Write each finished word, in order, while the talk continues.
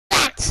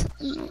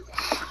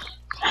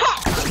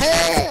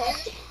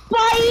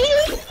Bye.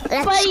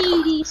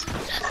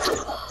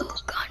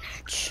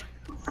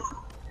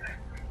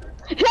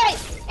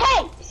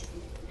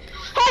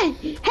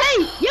 Hey,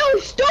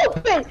 you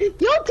stupid!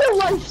 You two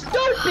are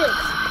stupid!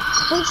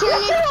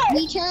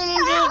 We turn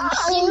into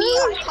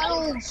symbiote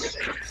toads.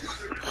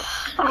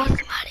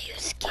 Somebody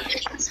who's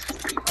scared.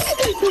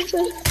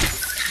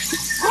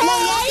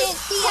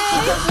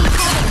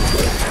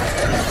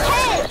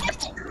 Hey!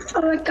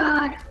 Oh my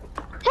god.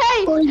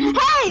 Hey, you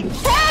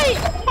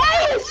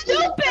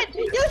stupid!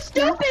 You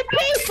stupid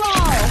people!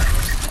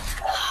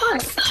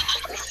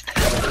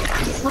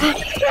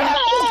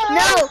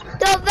 No,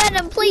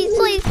 Venom, please.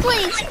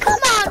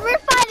 Come on, we're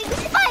fighting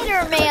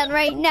Spider-Man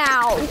right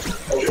now.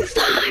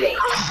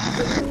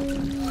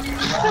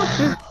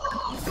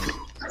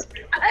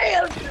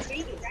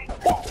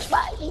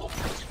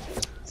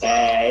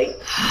 Hey.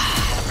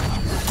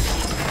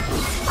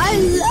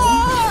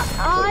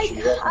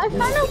 I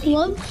kind of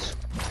love.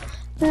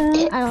 I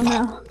don't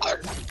know.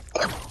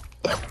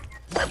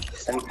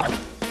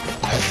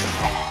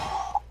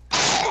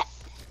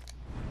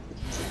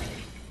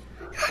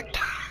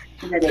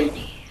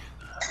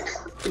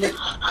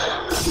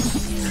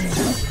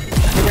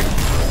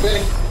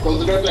 Close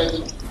the door,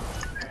 please.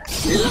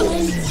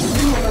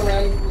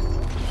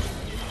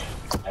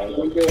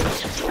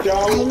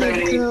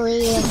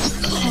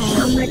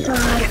 Oh my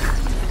god.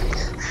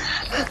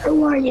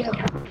 Who are you?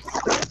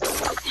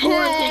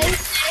 Hey!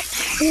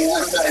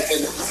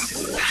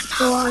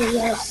 Who are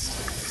you?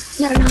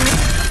 You're not.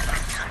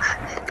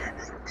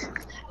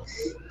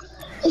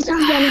 It's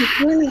not Venom.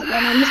 You're not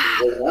Venom.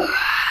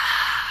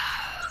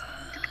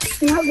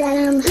 Not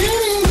Venom.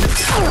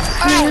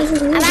 Alright,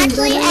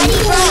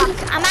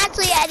 I'm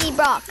actually Eddie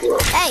Brock.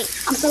 Hey.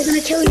 I'm still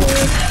gonna kill you.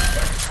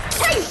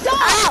 Hey,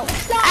 stop!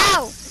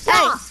 Ow!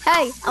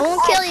 Hey, I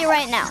won't kill you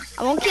right now.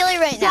 Ow!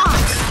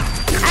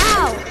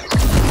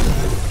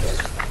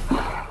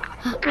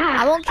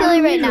 I won't kill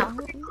you right now.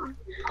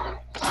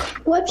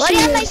 Why do you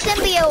have my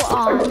symbiote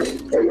on?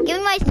 Give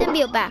me my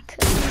symbiote back.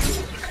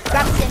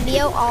 Grab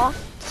symbiote off.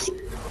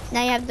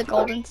 Now you have the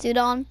golden suit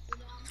on.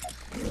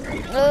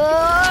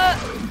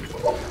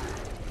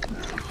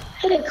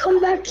 Hey, come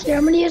back here.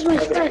 I'm gonna use my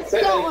strength.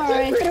 Don't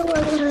worry.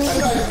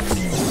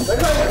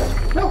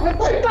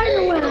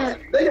 Spiderweb.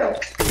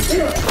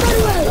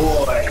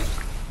 Boy.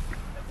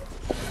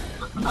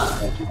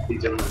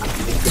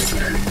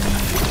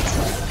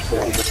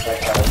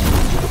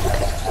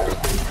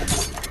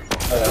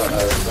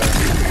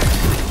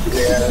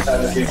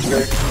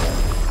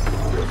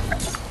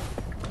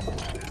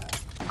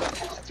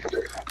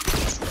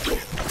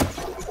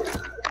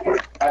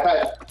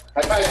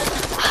 High five.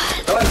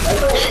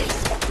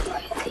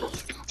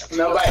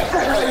 No bite.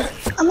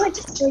 I'm gonna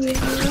just kill you.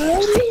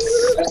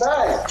 What's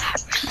up,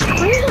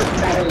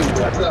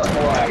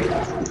 boy?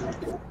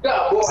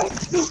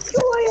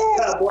 Destroy it.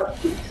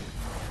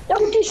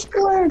 Don't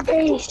destroy our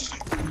base.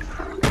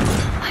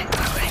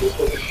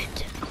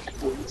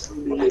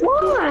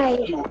 Why?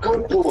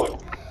 Good boy.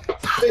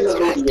 Say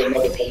hello to your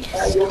mother.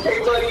 Are you okay,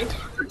 buddy?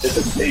 It's a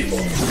table.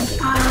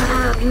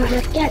 I'm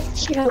gonna get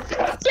you.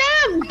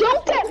 Damn,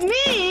 don't get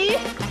me!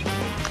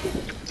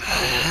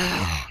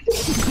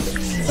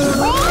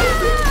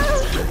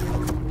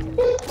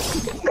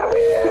 Come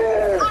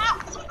here.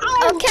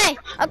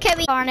 Okay,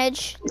 we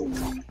Carnage.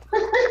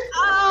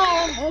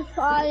 It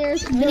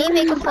fires. We need to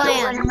make a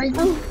plan.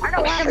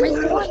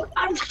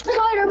 I'm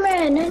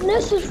Spider-Man, and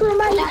this is for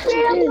my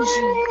family.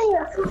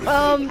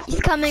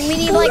 He's coming. We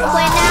need to like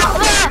plan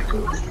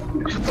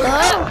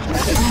now.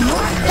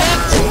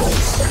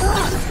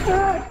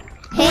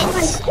 Hit.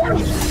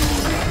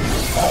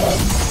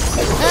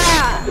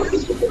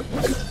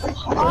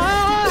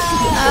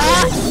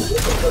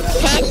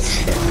 Hit.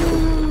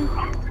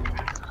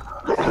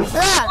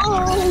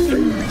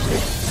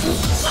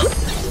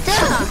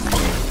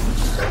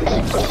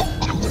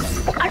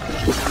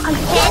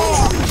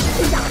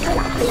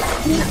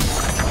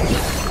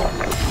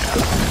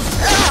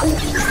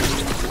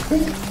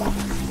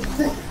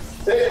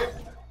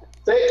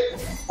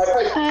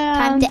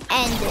 Time to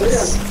end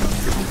this.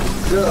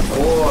 Good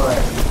boy.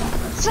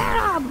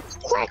 Venom,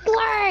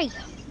 quickly!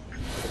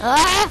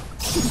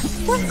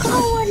 We're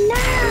going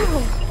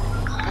now.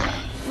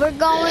 We're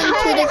going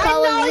to the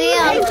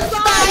Coliseum.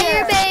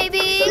 Fire,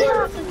 baby!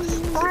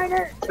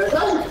 Spider.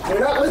 You're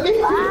not looking.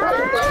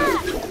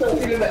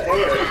 Something in the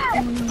air.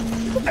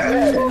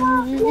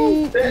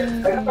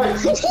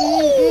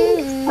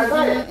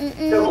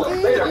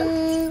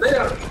 Lay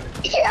down.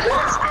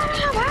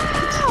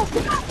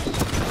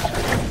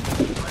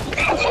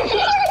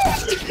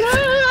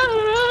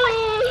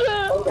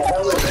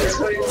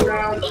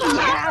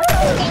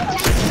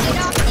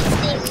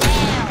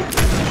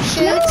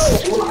 Shoot.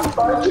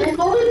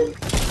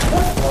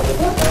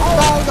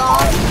 Balls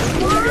off.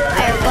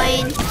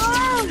 Airplane.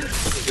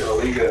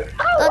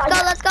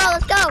 Let's go.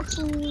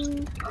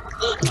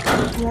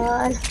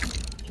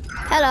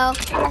 Hello.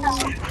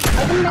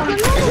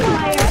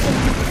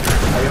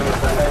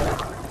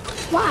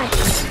 Why?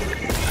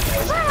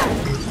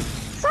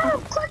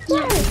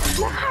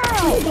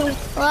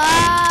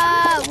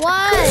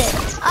 What?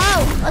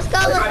 Oh, let's go.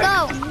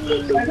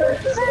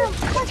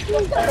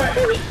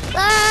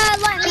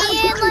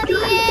 Let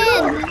me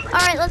in. All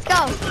right, let's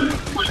go.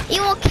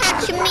 You will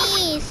catch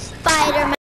me, Spider-Man.